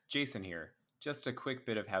Jason here. Just a quick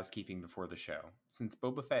bit of housekeeping before the show. Since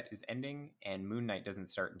Boba Fett is ending and Moon Knight doesn't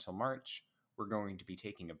start until March, we're going to be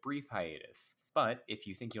taking a brief hiatus. But if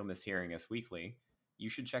you think you'll miss hearing us weekly, you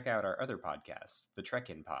should check out our other podcast, the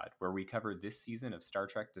Trek-In Pod, where we cover this season of Star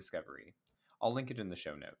Trek Discovery. I'll link it in the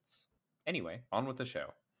show notes. Anyway, on with the show.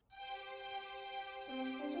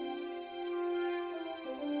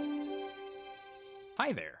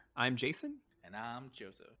 Hi there, I'm Jason. And I'm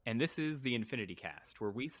Joseph. And this is the Infinity Cast,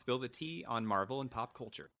 where we spill the tea on Marvel and pop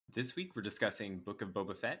culture. This week we're discussing Book of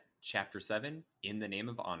Boba Fett, Chapter 7, In the Name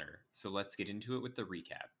of Honor. So let's get into it with the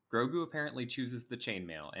recap. Grogu apparently chooses the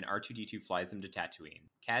chainmail, and R2-D2 flies him to Tatooine.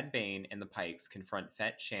 Cad Bane and the Pikes confront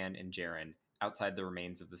Fett, Shan, and Jaren outside the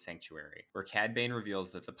remains of the sanctuary, where Cad Bane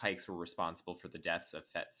reveals that the Pikes were responsible for the deaths of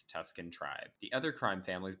Fett's Tusken tribe. The other crime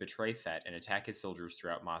families betray Fett and attack his soldiers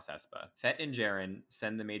throughout Mos Espa. Fett and Jaren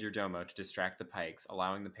send the Major Domo to distract the Pikes,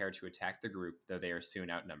 allowing the pair to attack the group, though they are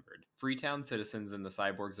soon outnumbered. Freetown citizens and the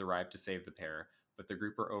cyborgs arrive to save the pair, but the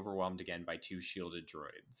group are overwhelmed again by two shielded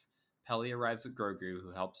droids. Peli arrives with Grogu,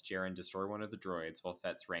 who helps Jaren destroy one of the droids, while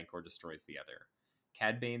Fett's Rancor destroys the other.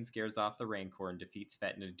 Cad Bane scares off the Rancor and defeats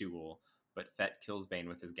Fett in a duel, but Fett kills Bane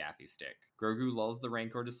with his gaffy stick. Grogu lulls the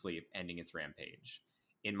Rancor to sleep, ending its rampage.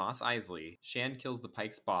 In Mos Eisley, Shan kills the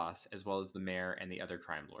Pike's boss, as well as the mayor and the other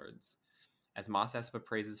crime lords. As Mos Espa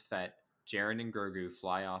praises Fett, Jaren and Grogu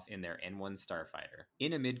fly off in their N1 starfighter.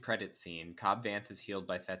 In a mid-credits scene, Cobb Vanth is healed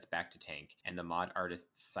by Fett's back-to-tank and the mod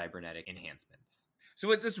artist's cybernetic enhancements. So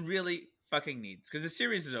what this really fucking needs, because the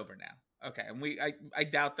series is over now. Okay, and I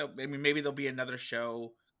doubt that, maybe there'll be another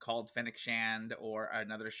show called Fennec Shand or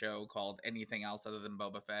another show called anything else other than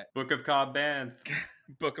Boba Fett. Book of Cobb Vanth.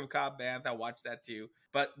 Book of Cobb Vanth. I'll watch that too.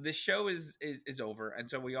 But the show is over, and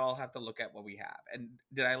so we all have to look at what we have. And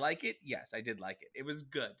did I like it? Yes, I did like it. It was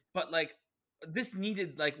good. But like, this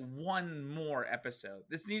needed like one more episode.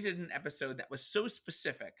 This needed an episode that was so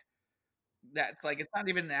specific that's like, it's not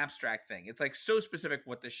even an abstract thing. It's like so specific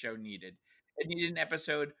what the show needed. It needed an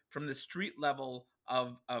episode from the street level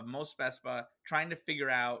of Mos Espa trying to figure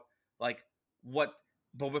out like what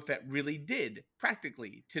Boba Fett really did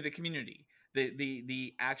practically to the community,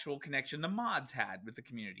 the actual connection the mods had with the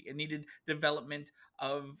community. It needed development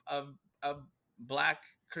of Black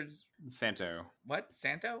Santo. What?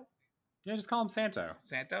 Santo? Yeah, just call him Santo.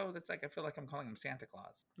 Santo? That's like, I feel like I'm calling him Santa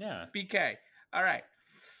Claus. Yeah. BK. All right.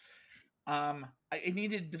 It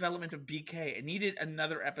needed development of BK. It needed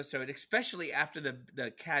another episode, especially after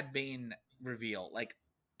the Cad Bane reveal, like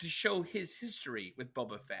to show his history with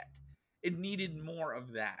Boba Fett. It needed more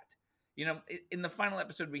of that. You know, in the final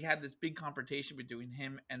episode, we had this big confrontation between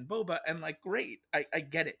him and Boba, and like, great, I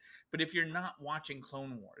get it. But if you're not watching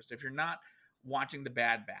Clone Wars, if you're not watching The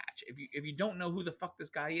Bad Batch, if you don't know who the fuck this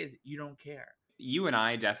guy is, you don't care. You and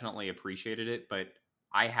I definitely appreciated it, but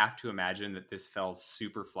I have to imagine that this fell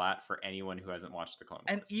super flat for anyone who hasn't watched the Clone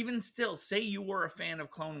Wars. And even still, say you were a fan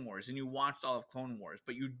of Clone Wars and you watched all of Clone Wars,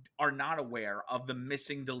 but you are not aware of the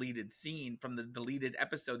missing deleted scene from the deleted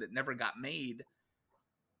episode that never got made,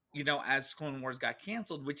 you know, as Clone Wars got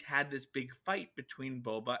canceled, which had this big fight between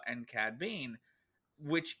Boba and Cad Bane,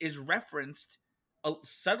 which is referenced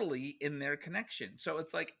subtly in their connection. So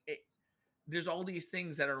it's like, there's all these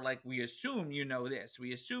things that are like, we assume you know this,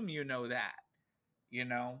 we assume you know that. You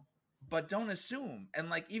know, but don't assume. And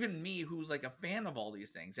like, even me, who's like a fan of all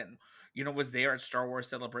these things, and you know, was there at Star Wars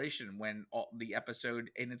Celebration when the episode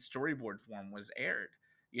in its storyboard form was aired.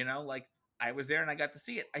 You know, like, I was there and I got to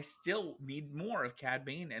see it. I still need more of Cad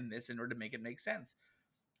Bane in this in order to make it make sense.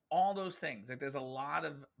 All those things, like, there's a lot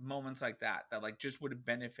of moments like that like just would have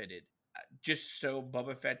benefited, just so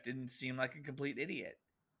Boba Fett didn't seem like a complete idiot.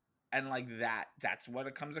 And like that's what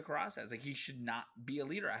it comes across as. Like, he should not be a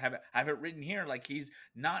leader. I have it written here, like, he's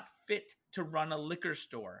not fit to run a liquor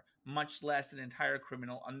store, much less an entire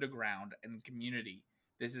criminal underground and community.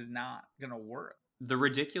 This is not gonna work. The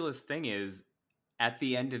ridiculous thing is, at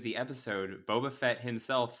the end of the episode, Boba Fett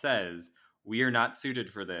himself says, "We are not suited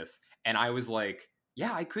for this." And I was like,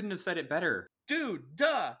 yeah, I couldn't have said it better. Dude,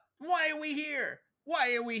 duh. Why are we here?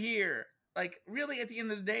 Why are we here? Like, really, at the end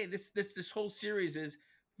of the day, this whole series is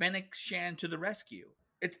Fennec Shand to the rescue.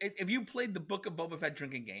 If you played the Book of Boba Fett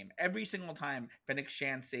drinking game, every single time Fennec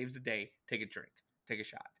Shand saves the day, take a drink, take a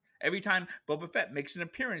shot. Every time Boba Fett makes an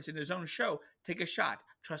appearance in his own show, take a shot.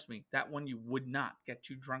 Trust me, that one you would not get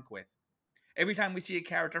too drunk with. Every time we see a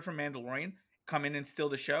character from Mandalorian come in and steal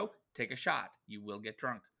the show, take a shot. You will get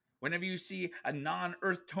drunk. Whenever you see a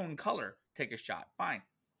non-earth tone color, take a shot. Fine.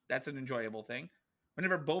 That's an enjoyable thing.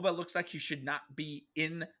 Whenever Boba looks like he should not be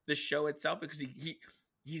in the show itself because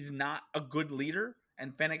he's not a good leader,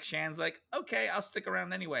 and Fennec Shand's like, okay, I'll stick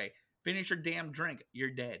around anyway. finish your damn drink,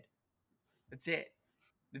 you're dead. That's it.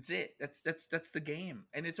 That's the game.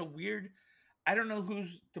 And it's a weird, I don't know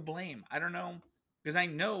who's to blame. I don't know, because I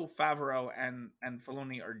know Favreau and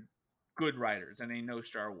Filoni are good writers, and they know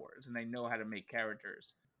Star Wars, and they know how to make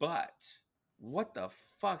characters. But what the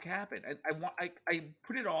fuck happened? I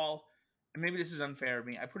put it all, and maybe this is unfair of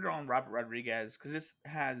me. I put it all on Robert Rodriguez because this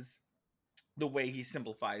has the way he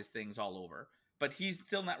simplifies things all over. But he's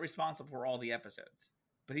still not responsible for all the episodes.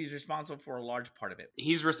 But he's responsible for a large part of it.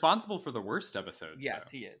 He's responsible for the worst episodes. Yes,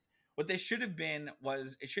 though. he is. What they should have been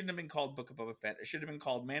was, it shouldn't have been called Book of Boba Fett. It should have been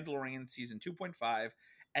called Mandalorian Season 2.5,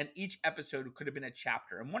 and each episode could have been a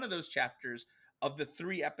chapter. And one of those chapters of the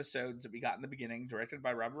 3 episodes that we got in the beginning, directed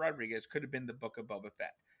by Robert Rodriguez, could have been the Book of Boba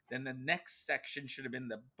Fett. Then the next section should have been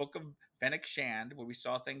the Book of Fennec Shand, where we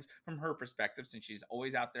saw things from her perspective, since she's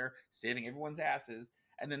always out there saving everyone's asses.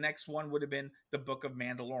 And the next one would have been the Book of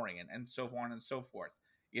Mandalorian, and so on and so forth.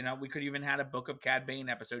 You know, we could even had a Book of Cad Bane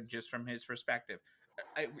episode just from his perspective.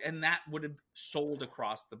 And that would have sold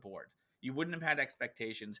across the board. You wouldn't have had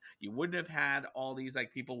expectations. You wouldn't have had all these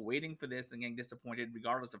like people waiting for this and getting disappointed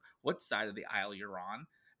regardless of what side of the aisle you're on.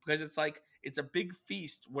 Because it's like, it's a big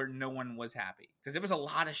feast where no one was happy. Because there was a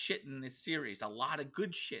lot of shit in this series, a lot of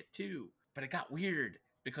good shit too. But it got weird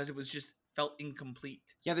because it was just felt incomplete.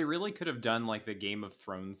 Yeah, they really could have done like the Game of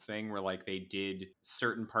Thrones thing where like they did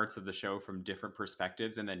certain parts of the show from different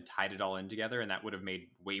perspectives and then tied it all in together, and that would have made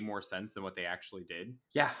way more sense than what they actually did.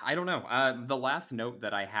 Yeah, I don't know. The last note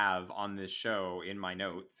that I have on this show in my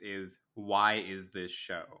notes is, why is this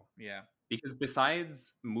show? Yeah. Because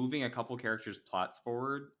besides moving a couple characters' plots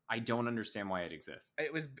forward, I don't understand why it exists.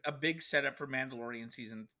 It was a big setup for Mandalorian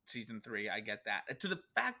season 3. I get that. To the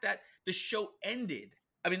fact that the show ended,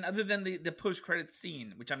 I mean, other than the post-credits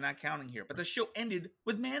scene, which I'm not counting here, but the show ended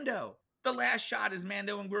with Mando. The last shot is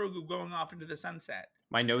Mando and Grogu going off into the sunset.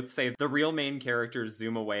 My notes say the real main characters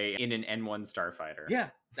zoom away in an N1 starfighter.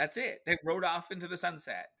 Yeah, that's it. They rode off into the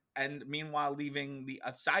sunset. And meanwhile, leaving the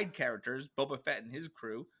side characters, Boba Fett and his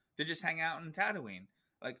crew, to just hang out in Tatooine.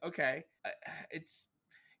 Like, okay, it's,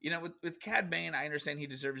 you know, with Cad Bane, I understand he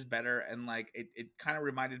deserves better. And like, it kind of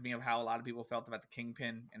reminded me of how a lot of people felt about the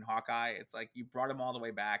Kingpin in Hawkeye. It's like, you brought him all the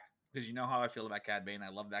way back, because you know how I feel about Cad Bane. I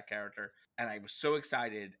love that character. And I was so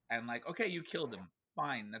excited. And like, okay, you killed him.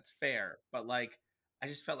 Fine, that's fair. But like, I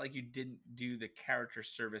just felt like you didn't do the character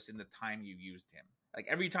service in the time you used him. Like,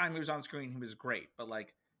 every time he was on screen, he was great. But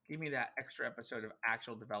like, give me that extra episode of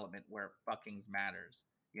actual development where it fucking matters.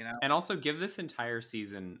 You know? And also give this entire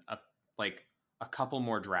season a couple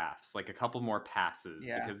more drafts, like a couple more passes,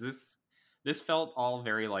 because this felt all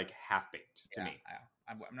very like half-baked to me.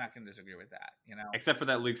 I'm not going to disagree with that, you know. Except for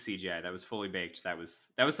that Luke CGI, that was fully baked. That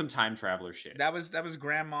was some time traveler shit. That was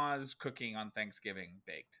grandma's cooking on Thanksgiving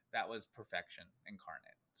baked. That was perfection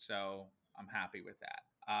incarnate. So I'm happy with that.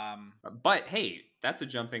 But hey, that's a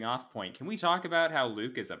jumping off point. Can we talk about how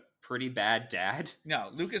Luke is a pretty bad dad? No,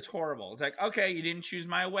 Luke is horrible. It's like, okay, you didn't choose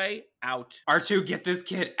my way. Out. R2, get this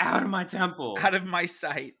kid out of my temple. Out of my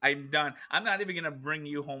sight. I'm done. I'm not even going to bring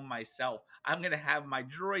you home myself. I'm going to have my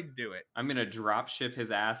droid do it. I'm going to drop ship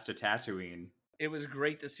his ass to Tatooine. It was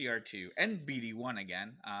great to see R2 and BD1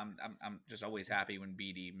 again. I'm just always happy when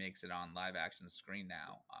BD makes it on live action screen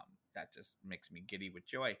now. That just makes me giddy with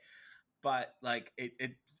joy. But like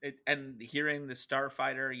it and hearing the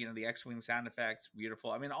starfighter, you know, the X-wing sound effects,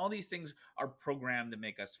 beautiful. I mean, all these things are programmed to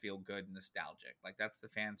make us feel good and nostalgic. Like, that's the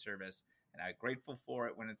fan service, and I'm grateful for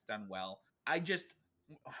it when it's done well.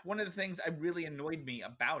 One of the things I really annoyed me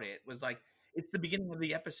about it was like, it's the beginning of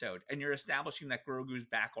the episode and you're establishing that Grogu's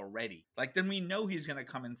back already. Like, then we know he's going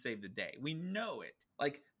to come and save the day. We know it.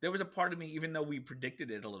 Like, there was a part of me, even though we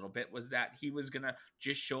predicted it a little bit, was that he was going to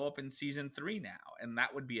just show up in season 3 now, and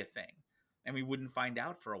that would be a thing. And we wouldn't find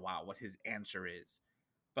out for a while what his answer is.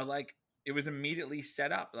 But like, it was immediately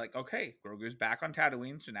set up. Like, okay, Grogu's back on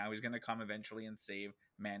Tatooine, so now he's going to come eventually and save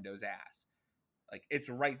Mando's ass. Like, it's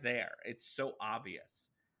right there. It's so obvious.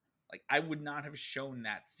 Like, I would not have shown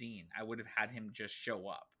that scene. I would have had him just show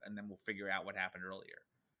up, and then we'll figure out what happened earlier.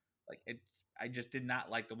 Like, I just did not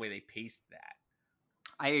like the way they paced that.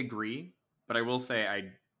 I agree, but I will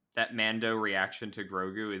say that Mando reaction to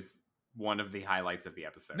Grogu is one of the highlights of the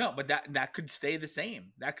episode. No, but that could stay the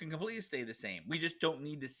same. That could completely stay the same. We just don't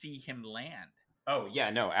need to see him land. Oh, yeah,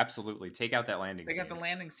 no, absolutely. Take out that landing scene. Take out the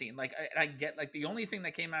landing scene. Like, I get, like, the only thing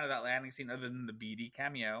that came out of that landing scene, other than the BD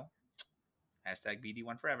cameo, hashtag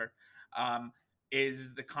BD1 forever,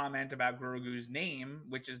 is the comment about Grogu's name,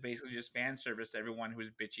 which is basically just fan service to everyone who's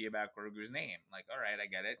bitchy about Grogu's name. Like, all right, I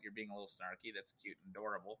get it. You're being a little snarky. That's cute and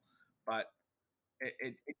adorable. But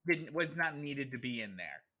it was not needed to be in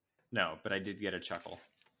there. No, but I did get a chuckle.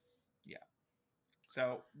 Yeah.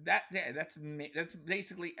 So that's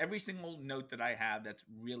basically every single note that I have that's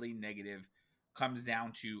really negative comes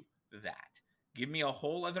down to that. Give me a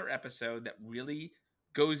whole other episode that really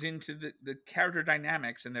goes into the character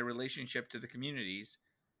dynamics and their relationship to the communities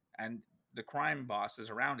and the crime bosses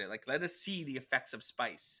around it. Like, let us see the effects of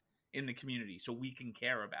spice in the community so we can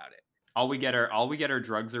care about it. All we get are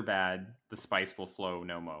drugs are bad. The spice will flow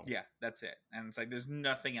no mo. Yeah, that's it. And it's like there's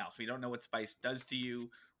nothing else. We don't know what spice does to you.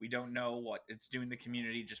 We don't know what it's doing to the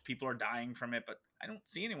community. Just people are dying from it, but I don't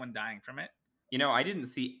see anyone dying from it. You know, I didn't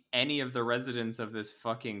see any of the residents of this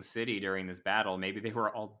fucking city during this battle. Maybe they were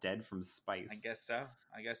all dead from spice. I guess so.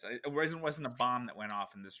 I guess it wasn't a bomb that went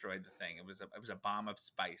off and destroyed the thing. It was a bomb of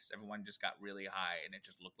spice. Everyone just got really high, and it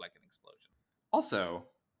just looked like an explosion. Also,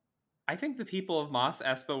 I think the people of Mos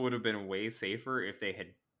Espa would have been way safer if they had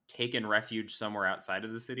taken refuge somewhere outside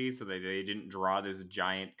of the city so that they didn't draw this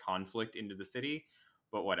giant conflict into the city.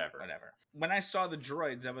 But whatever. When I saw the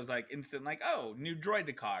droids, I was like instant like, oh, new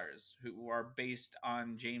droidicars who are based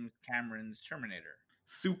on James Cameron's Terminator.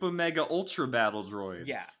 Super mega ultra battle droids.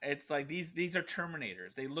 Yeah, it's like these are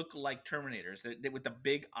Terminators. They look like Terminators. They with the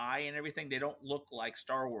big eye and everything. They don't look like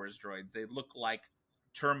Star Wars droids. They look like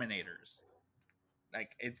Terminators.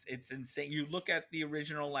 Like it's insane. You look at the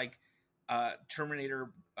original like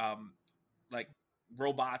Terminator like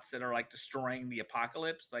robots that are like destroying the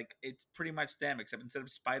apocalypse. Like it's pretty much them, except instead of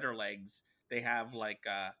spider legs, they have like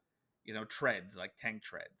treads, like tank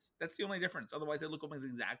treads. That's the only difference. Otherwise, they look almost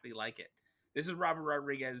exactly like it. This is Robert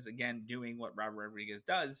Rodriguez again doing what Robert Rodriguez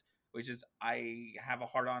does, which is I have a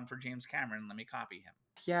hard on for James Cameron. Let me copy him.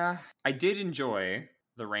 Yeah, I did enjoy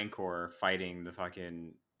the Rancor fighting the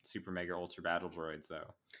fucking super mega ultra battle droids,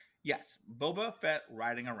 though. Yes, Boba Fett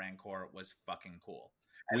riding a Rancor was fucking cool.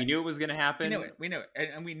 And we knew it was going to happen. We knew it.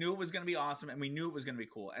 And we knew it was going to be awesome, and we knew it was going to be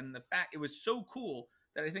cool. And the fact it was so cool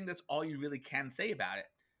that I think that's all you really can say about it.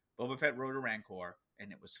 Boba Fett rode a Rancor,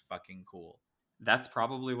 and it was fucking cool. That's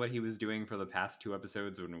probably what he was doing for the past 2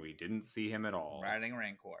 episodes when we didn't see him at all. Riding a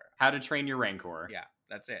Rancor. How to Train Your Rancor. Yeah,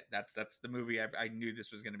 that's it. That's the movie I knew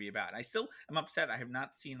this was going to be about. I still am upset. I have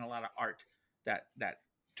not seen a lot of art that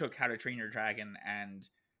took How to Train Your Dragon and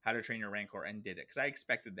How to Train Your Rancor and did it, because I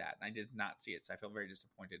expected that and I did not see it, so I feel very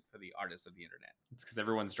disappointed for the artists of the internet. It's because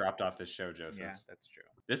everyone's dropped off this show, Joseph. Yeah, that's true.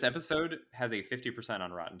 This episode has a 50%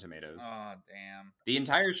 on Rotten Tomatoes. Oh, damn. The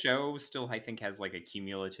entire show still, I think, has like a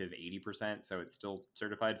cumulative 80%, so it's still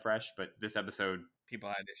certified fresh, but this episode people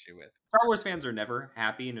had issue with. Star Wars fans are never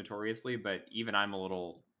happy, notoriously, but even I'm a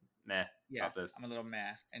little meh about this. I'm a little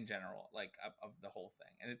meh in general, like of the whole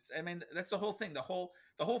thing. And it's, I mean, that's the whole thing. The whole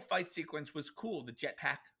fight sequence was cool. The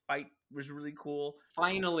jetpack fight was really cool.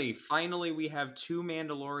 Finally, we have 2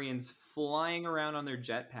 Mandalorians flying around on their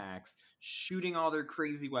jetpacks, shooting all their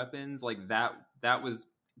crazy weapons. Like that was,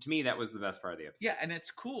 to me, that was the best part of the episode. Yeah, and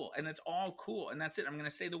it's cool, and it's all cool, and that's it. I'm going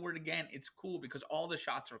to say the word again. It's cool because all the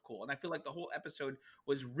shots are cool, and I feel like the whole episode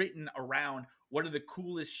was written around what are the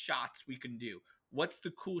coolest shots we can do. What's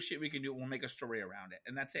the cool shit we can do? We'll make a story around it,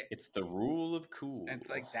 and that's it. It's the rule of cool. And it's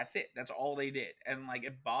like that's it. That's all they did, and like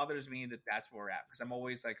it bothers me that that's where we're at, because I'm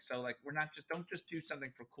always like, so like we're not just don't just do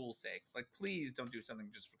something for cool sake. Like please don't do something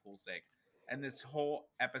just for cool sake. And this whole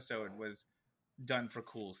episode was done for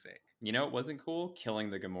cool sake. You know, it wasn't cool killing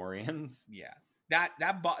the Gamorreans. Yeah,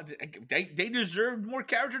 they deserved more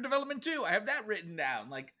character development too. I have that written down.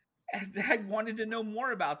 Like I wanted to know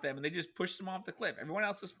more about them, and they just pushed them off the cliff. Everyone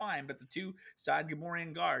else is fine, but the 2 side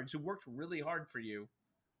Gamorrean guards who worked really hard for you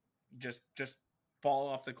just fall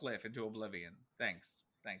off the cliff into oblivion. Thanks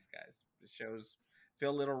guys. The shows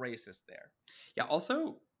feel a little racist there. Yeah,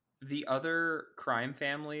 also the other crime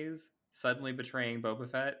families suddenly betraying Boba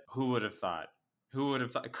Fett. Who would have thought?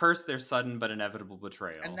 Curse their sudden but inevitable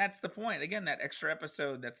betrayal. And that's the point. Again, that extra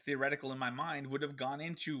episode that's theoretical in my mind would have gone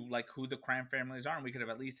into like who the crime families are, and we could have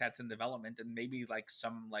at least had some development, and maybe like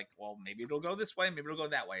some like, well, maybe it'll go this way, maybe it'll go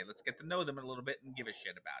that way. Let's get to know them a little bit and give a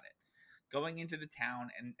shit about it. Going into the town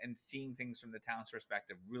and seeing things from the town's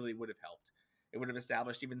perspective really would have helped. It would have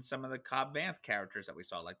established even some of the Cobb Vanth characters that we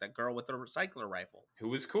saw, like that girl with the recycler rifle. Who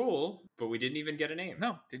was cool, but we didn't even get a name.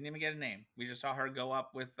 No, didn't even get a name. We just saw her go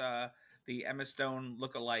up with the Emma Stone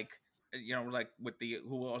lookalike, like with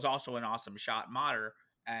who was also an awesome shot, Mater,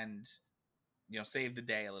 and saved the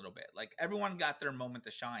day a little bit. Like everyone got their moment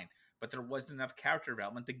to shine, but there wasn't enough character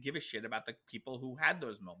development to give a shit about the people who had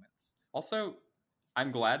those moments. Also,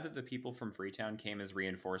 I'm glad that the people from Freetown came as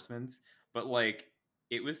reinforcements, but like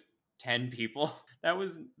it was 10 people. That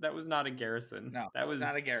was not a garrison. No, that was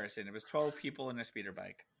not a garrison. It was 12 people in a speeder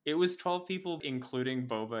bike. It was 12 people, including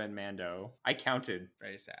Boba and Mando. I counted.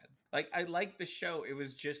 Very sad. Like, I liked the show. It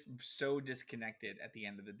was just so disconnected at the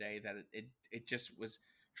end of the day that it just was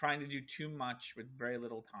trying to do too much with very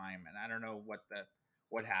little time, and I don't know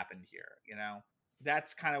what happened here. You know,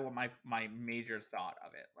 that's kind of what my major thought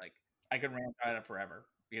of it. Like, I could rant about it forever.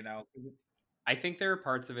 You know, 'cause I think there are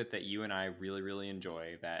parts of it that you and I really, really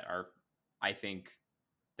enjoy that are, I think,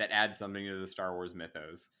 that add something to the Star Wars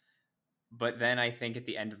mythos. But then I think at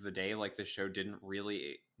the end of the day, like the show didn't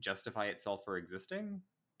really justify itself for existing,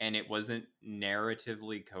 and it wasn't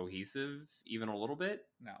narratively cohesive even a little bit.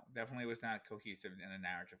 no, definitely was not cohesive in a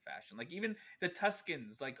narrative fashion. Like, even the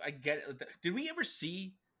Tuskens, like, I get it. Did we ever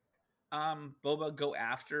see Boba go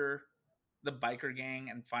after the biker gang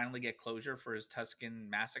and finally get closure for his Tusken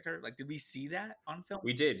massacre? Like, did we see that on film?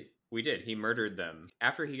 We did. We did. He murdered them.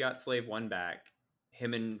 After he got Slave One back,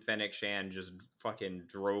 him and Fennec Shan just fucking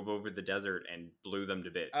drove over the desert and blew them to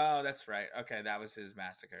bits. Oh, that's right. Okay, that was his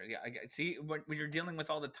massacre. Yeah, see, when you're dealing with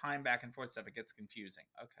all the time back and forth stuff, it gets confusing.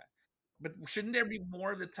 Okay. But shouldn't there be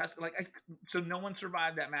more of the Tusken? Like, so no one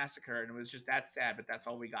survived that massacre, and it was just that sad. But that's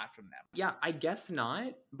all we got from them. Yeah, I guess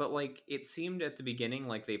not. But like, it seemed at the beginning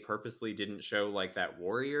like they purposely didn't show like that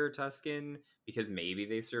warrior Tusken because maybe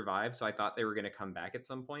they survived. So I thought they were going to come back at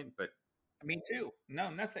some point. But Me too.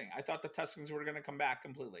 No, nothing. I thought the Tuskens were going to come back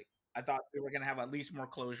completely. I thought they were going to have at least more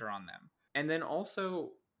closure on them. and then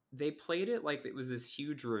also they played it like it was this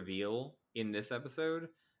huge reveal in this episode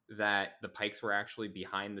that the Pikes were actually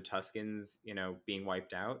behind the Tuskens, you know, being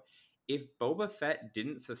wiped out. If Boba Fett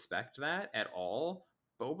didn't suspect that at all,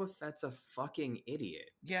 Boba Fett's a fucking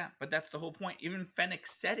idiot. Yeah, but that's the whole point. Even Fennec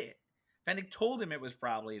said it. Fennec told him it was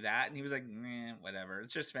probably that, and he was like, whatever.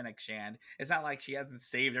 It's just Fennec Shand. It's not like she hasn't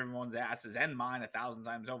saved everyone's asses and mine 1,000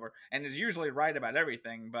 times over, and is usually right about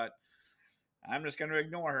everything, but I'm just going to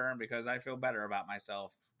ignore her because I feel better about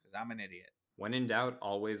myself because I'm an idiot. When in doubt,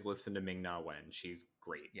 always listen to Ming Na Wen. She's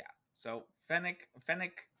great. Yeah. So Fennec,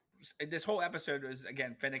 this whole episode was,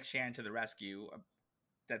 again, Fennec Shand to the rescue.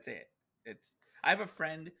 That's it. I have a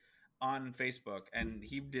friend on Facebook, and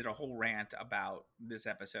he did a whole rant about this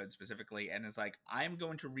episode specifically, and is like, I'm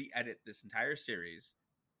going to re-edit this entire series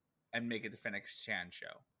and make it the Fennec Shand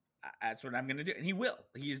show. That's what I'm going to do, and he will.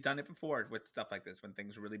 He's done it before with stuff like this when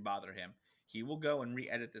things really bother him. He will go and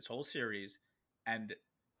re-edit this whole series and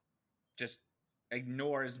just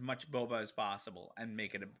ignore as much Boba as possible and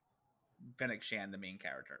make it a Fennec Shand the main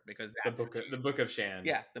character, because that's the book of Shand.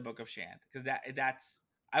 Yeah, the Book of Shand, because that's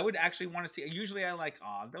I would actually want to see. Usually, I like,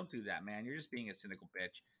 oh, don't do that, man. You're just being a cynical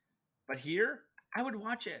bitch. But here, I would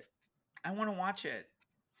watch it. I want to watch it.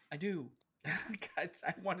 I do. I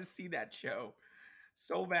want to see that show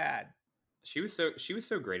so bad. She was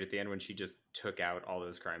so great at the end when she just took out all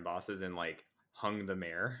those crime bosses and like hung the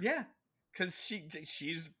mayor. Yeah, because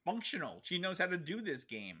she's functional. She knows how to do this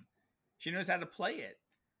game. She knows how to play it.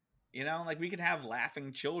 You know, like, we could have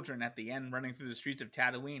laughing children at the end running through the streets of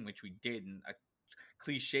Tatooine, which we did in a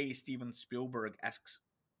cliche Steven Spielberg-esque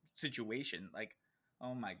situation. Like,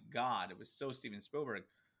 oh my God, it was so Steven Spielberg.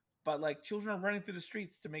 But like, children are running through the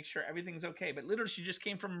streets to make sure everything's okay. But literally, she just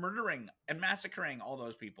came from murdering and massacring all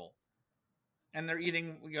those people. And they're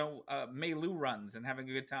eating, Mei-Lu runs and having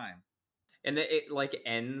a good time. And it like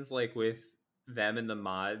ends like with them and the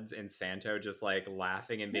mods and Santo just like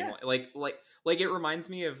laughing and being like it reminds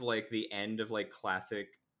me of like the end of like classic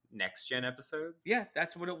next gen episodes. Yeah,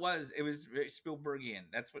 that's what it was. It was very Spielbergian.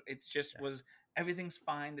 That's what it's just was. Everything's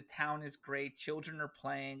fine. The town is great. Children are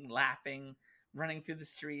playing, laughing, running through the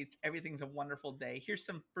streets. Everything's a wonderful day. Here's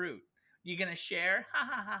some fruit. You gonna share? Ha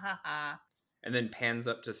ha ha ha ha. And then pans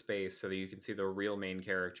up to space so that you can see the real main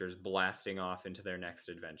characters blasting off into their next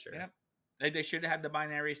adventure. Yep. They should have had the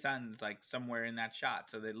binary suns like somewhere in that shot,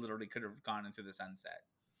 so they literally could have gone into the sunset.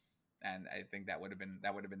 And I think that would have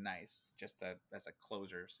been nice, just as a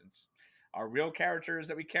closer, since our real characters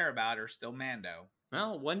that we care about are still Mando.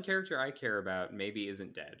 Well, one character I care about maybe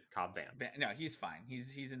isn't dead. Cobb Vanth. No, he's fine.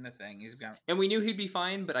 He's in the thing. He's gone. And we knew he'd be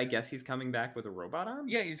fine, but I guess he's coming back with a robot arm?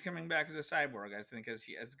 Yeah, he's coming back as a cyborg, I think,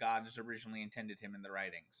 as God has originally intended him in the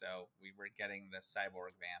writing. So we were getting the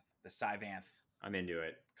cyborg Vanth, the Cy-Vanth. I'm into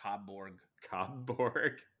it. Cobborg.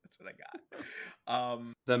 Cobborg. That's what I got.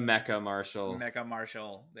 The Mecha Marshal. Mecha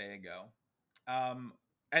Marshal. There you go.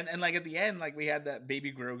 And like at the end, like we had that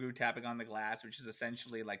baby Grogu tapping on the glass, which is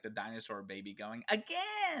essentially like the dinosaur baby going,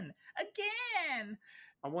 again.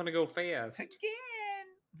 I want to go fast. Again.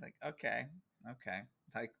 It's like, okay.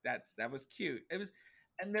 It's like that was cute. It was,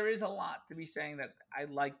 And there is a lot to be saying that I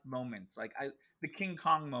like moments like the King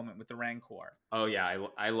Kong moment with the Rancor. Oh yeah,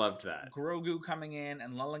 I loved that. Grogu coming in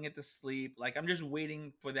and lulling it to sleep. Like I'm just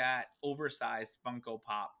waiting for that oversized Funko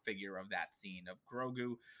Pop figure of that scene of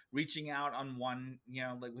Grogu reaching out on one,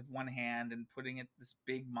 like with one hand and putting it this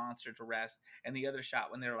big monster to rest, and the other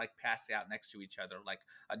shot when they're like passed out next to each other, like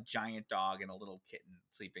a giant dog and a little kitten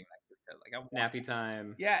sleeping next to each other. Like Nappy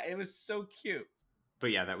time. Yeah, it was so cute.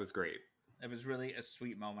 But yeah, that was great. It was really a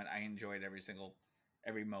sweet moment. I enjoyed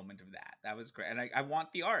every moment of that. That was great, and I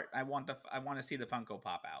want the art. I want to see the Funko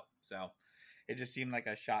Pop out. So it just seemed like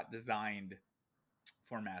a shot designed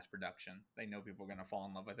for mass production. They know people are going to fall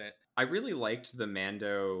in love with it. I really liked the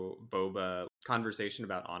Mando Boba conversation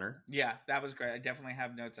about honor. Yeah, that was great. I definitely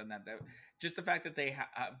have notes on that. Just the fact that they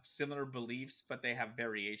have similar beliefs, but they have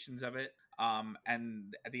variations of it.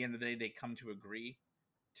 And at the end of the day, they come to agree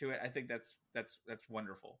to it. I think that's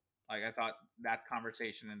wonderful. Like I thought that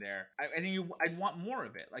conversation in there, I'd want more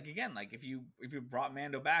of it. Like again, like if you brought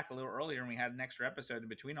Mando back a little earlier and we had an extra episode in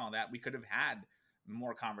between all that, we could have had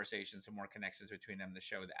more conversations and more connections between them to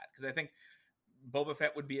show that. Because I think Boba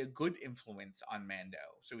Fett would be a good influence on Mando,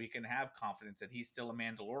 so he can have confidence that he's still a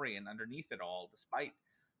Mandalorian underneath it all, despite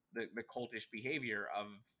the cultish behavior of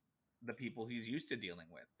the people he's used to dealing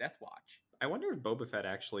with. Death Watch. I wonder if Boba Fett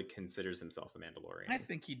actually considers himself a Mandalorian. I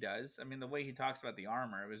think he does. I mean, the way he talks about the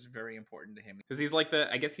armor, it was very important to him. Because he's like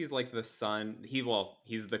he's like the son.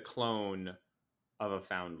 He's the clone of a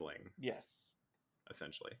foundling. Yes.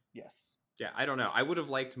 Essentially. Yes. Yeah, I don't know. I would have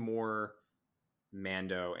liked more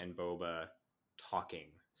Mando and Boba talking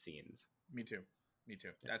scenes. Me too.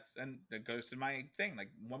 Yeah. That goes to my thing. Like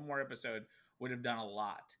one more episode would have done a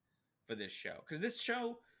lot for this show. Because this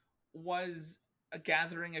show was a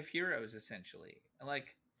gathering of heroes, essentially.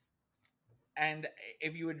 Like, and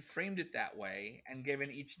if you had framed it that way and given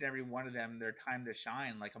each and every one of them their time to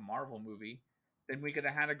shine, like a Marvel movie, then we could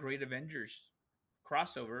have had a great Avengers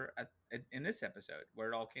crossover in this episode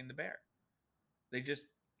where it all came to bear. They just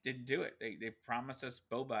didn't do it. They promised us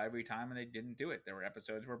Boba every time, and they didn't do it. There were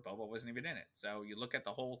episodes where Boba wasn't even in it. So you look at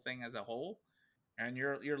the whole thing as a whole, and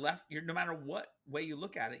you're left. No matter what way you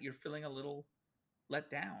look at it, you're feeling a little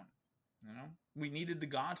let down. We needed the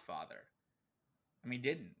Godfather, and we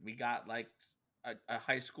didn't. We got like a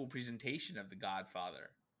high school presentation of the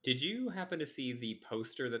Godfather. Did you happen to see the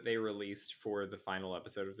poster that they released for the final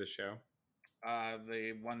episode of this show?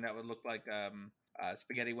 The one that would look like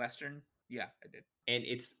spaghetti western. Yeah, I did. And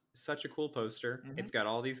it's such a cool poster. Mm-hmm. It's got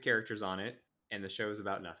all these characters on it, and the show's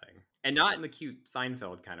about nothing. And not in the cute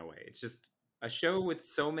Seinfeld kind of way. It's just a show with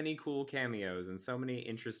so many cool cameos and so many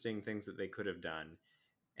interesting things that they could have done.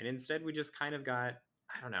 And instead, we just kind of got,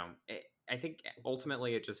 I don't know. I think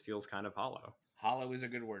ultimately it just feels kind of hollow. Hollow is a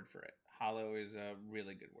good word for it. Hollow is a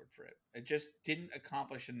really good word for it. It just didn't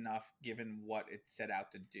accomplish enough given what it set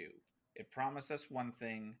out to do. It promised us one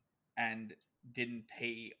thing and didn't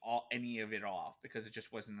pay any of it off because it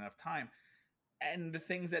just wasn't enough time. And the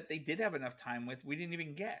things that they did have enough time with, we didn't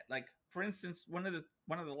even get. Like, for instance, one of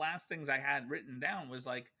the last things I had written down was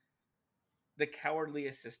like the cowardly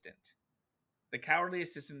assistant. The cowardly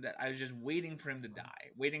assistant that I was just waiting for him to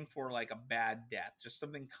die, waiting for like a bad death, just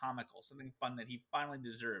something comical, something fun that he finally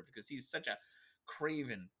deserved because he's such a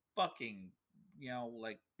craven, fucking,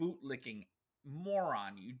 like bootlicking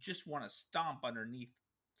moron. You just want to stomp underneath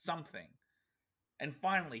something. And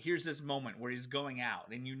finally, here's this moment where he's going out,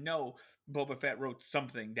 and Boba Fett wrote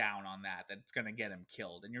something down on that's going to get him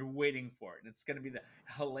killed, and you're waiting for it, and it's going to be the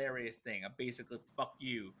hilarious thing of basically fuck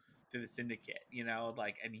you to the Syndicate,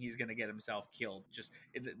 and he's going to get himself killed. Just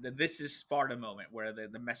this is Sparta moment where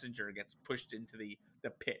the messenger gets pushed into the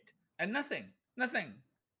pit, and nothing.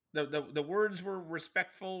 The words were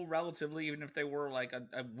respectful relatively, even if they were like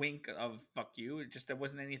a wink of fuck you. There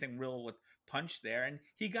wasn't anything real with punch there, and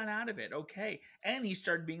he got out of it okay, and he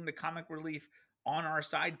started being the comic relief on our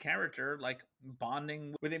side character, like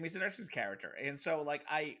bonding with Amy Sedaris' character. And so like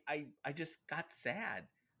I just got sad.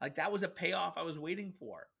 Like that was a payoff I was waiting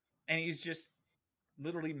for, and he's just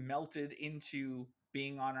literally melted into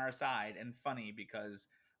being on our side and funny because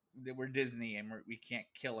we're Disney and we can't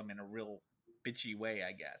kill him in a real bitchy way,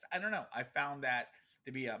 I guess. I don't know. I found that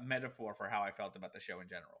to be a metaphor for how I felt about the show in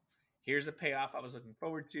general. Here's a payoff I was looking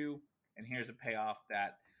forward to, and here's a payoff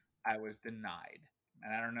that I was denied.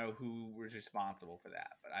 And I don't know who was responsible for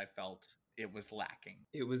that, but I felt it was lacking.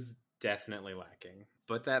 It was definitely lacking.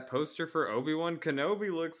 But that poster for Obi-Wan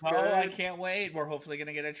Kenobi looks good. Oh, I can't wait. We're hopefully going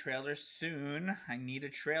to get a trailer soon. I need a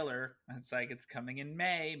trailer. It's like it's coming in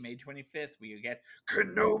May 25th. We get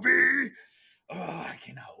Kenobi. Oh, I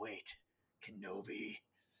cannot wait. Kenobi.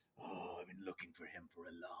 Oh, I've been looking for him for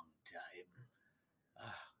a long time.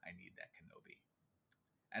 I need that Kenobi.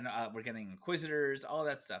 And we're getting Inquisitors, all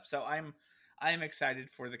that stuff. So I'm excited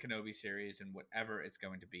for the Kenobi series and whatever it's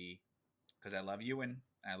going to be, because I love Ewan.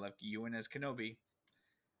 I love Ewan as Kenobi,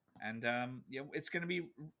 and it's going to be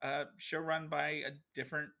show run by a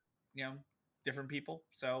different different people.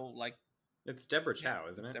 So like it's Deborah Chow,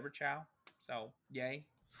 isn't it? Deborah Chow. So yay.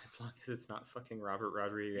 As long as it's not fucking Robert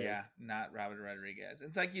Rodriguez. Yeah, not Robert Rodriguez.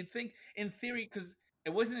 It's like you'd think in theory, because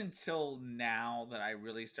it wasn't until now that I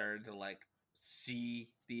really started to like see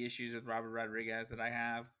the issues with Robert Rodriguez that I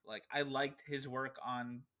have. Like I liked his work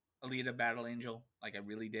on Alita Battle Angel. Like I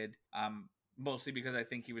really did. Mostly because I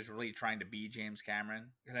think he was really trying to be James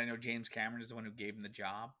Cameron. Because I know James Cameron is the one who gave him the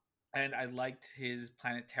job. And I liked his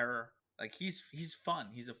Planet Terror. Like he's fun.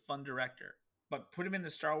 He's a fun director. But put him in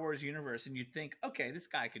the Star Wars universe and you'd think, okay, this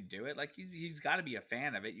guy could do it. Like he's got to be a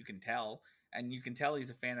fan of it. You can tell. And you can tell he's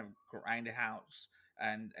a fan of Grindhouse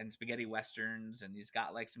and spaghetti westerns, and he's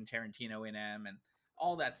got like some Tarantino in him and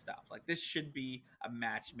all that stuff. Like this should be a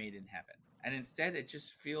match made in heaven, and instead it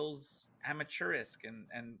just feels amateurish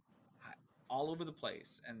and all over the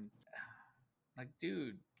place. And like,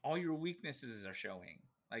 dude, all your weaknesses are showing,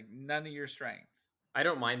 like none of your strengths. I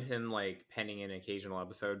don't mind him like penning an occasional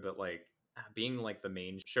episode, but like being like the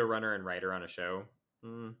main showrunner and writer on a show,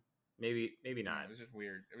 maybe not. Yeah, it was just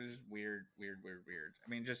weird. It was just weird. I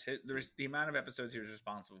mean, just there was the amount of episodes he was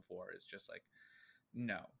responsible for. It's just like,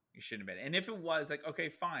 no, you shouldn't have been. And if it was like, okay,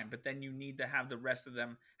 fine, but then you need to have the rest of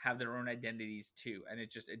them have their own identities too. And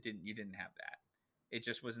you didn't have that. It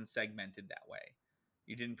just wasn't segmented that way.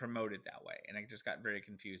 You didn't promote it that way, and it just got very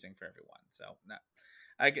confusing for everyone. So no,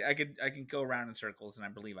 I can go around in circles, and I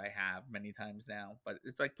believe I have many times now. But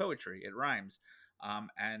it's like poetry; it rhymes,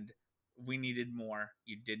 and we needed more.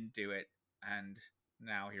 You didn't do it, and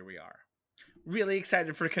now here we are. Really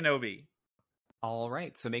excited for Kenobi. All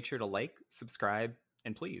right, so make sure to like, subscribe,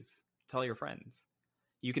 and please tell your friends.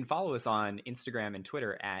 You can follow us on Instagram and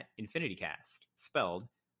Twitter at InfinityCast, spelled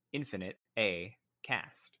Infinite A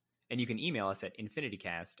Cast. And you can email us at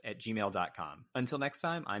infinitycast@gmail.com. Until next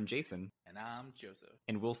time, I'm Jason. And I'm Joseph.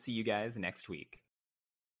 And we'll see you guys next week.